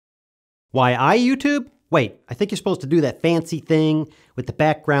Why I YouTube? Wait, I think you're supposed to do that fancy thing with the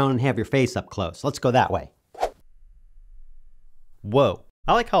background and have your face up close. Let's go that way. Whoa.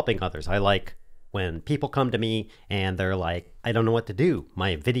 I like helping others. I like when people come to me and they're like, I don't know what to do.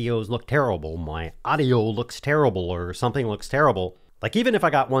 My videos look terrible. My audio looks terrible, or something looks terrible. Like, even if I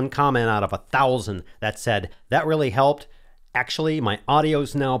got one comment out of 1,000 that said, that really helped. Actually, my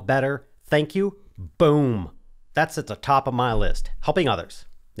audio's now better. Thank you. Boom. That's at the top of my list. Helping others.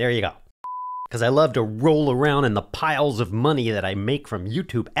 There you go. Because I love to roll around in the piles of money that I make from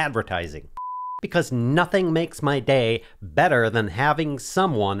YouTube advertising. Because nothing makes my day better than having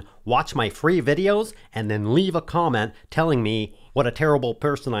someone watch my free videos and then leave a comment telling me what a terrible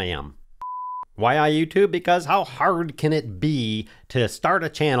person I am. Why I YouTube? Because how hard can it be to start a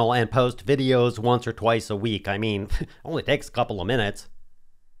channel and post videos once or twice a week? I mean, only takes a couple of minutes.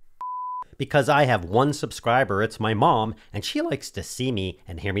 Because I have one subscriber, it's my mom, and she likes to see me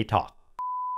and hear me talk.